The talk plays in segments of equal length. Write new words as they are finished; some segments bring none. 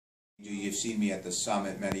You've seen me at the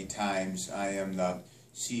summit many times. I am the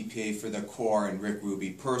CPA for the CORE and Rick Ruby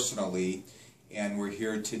personally, and we're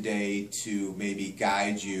here today to maybe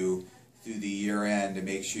guide you through the year end to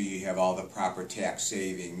make sure you have all the proper tax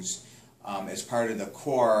savings. As part of the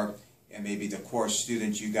CORE, and maybe the CORE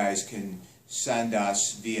students, you guys can send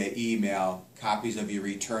us via email copies of your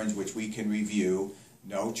returns which we can review,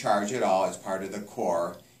 no charge at all, as part of the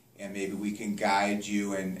CORE, and maybe we can guide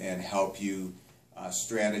you and help you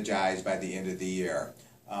strategize by the end of the year.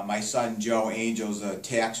 My son Joe Angell is a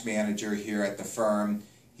tax manager here at the firm.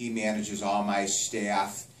 He manages all my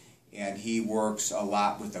staff, and he works a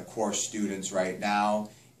lot with the CORE students right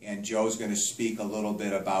now. And Joe's going to speak a little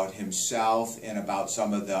bit about himself and about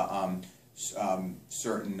some of the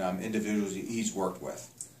certain individuals he's worked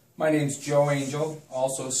with. My name's Joe Angell,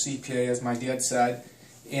 also CPA, as my dad said.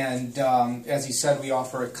 And as he said, we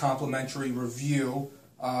offer a complimentary review.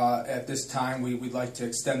 At this time, we'd like to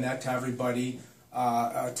extend that to everybody.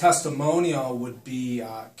 A testimonial would be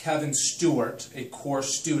Kevin Stewart, a CORE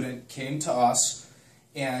student, came to us,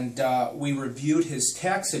 and we reviewed his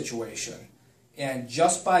tax situation. And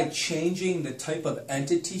just by changing the type of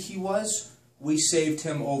entity he was, we saved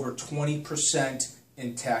him over 20%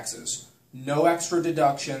 in taxes. No extra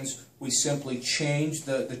deductions. We simply changed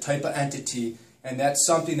the type of entity, and that's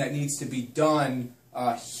something that needs to be done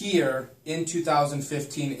here in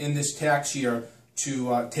 2015, in this tax year,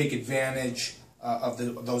 to take advantage of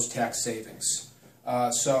those tax savings.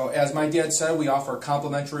 So as my dad said, we offer a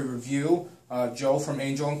complimentary review. Joe from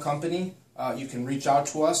Angell Company, you can reach out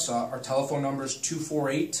to us. Our telephone number is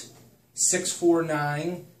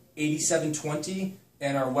 248-649-8720,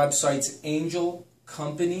 and our website's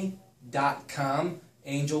angellcompany.com.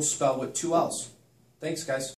 Angell spelled with 2 L's. Thanks, guys.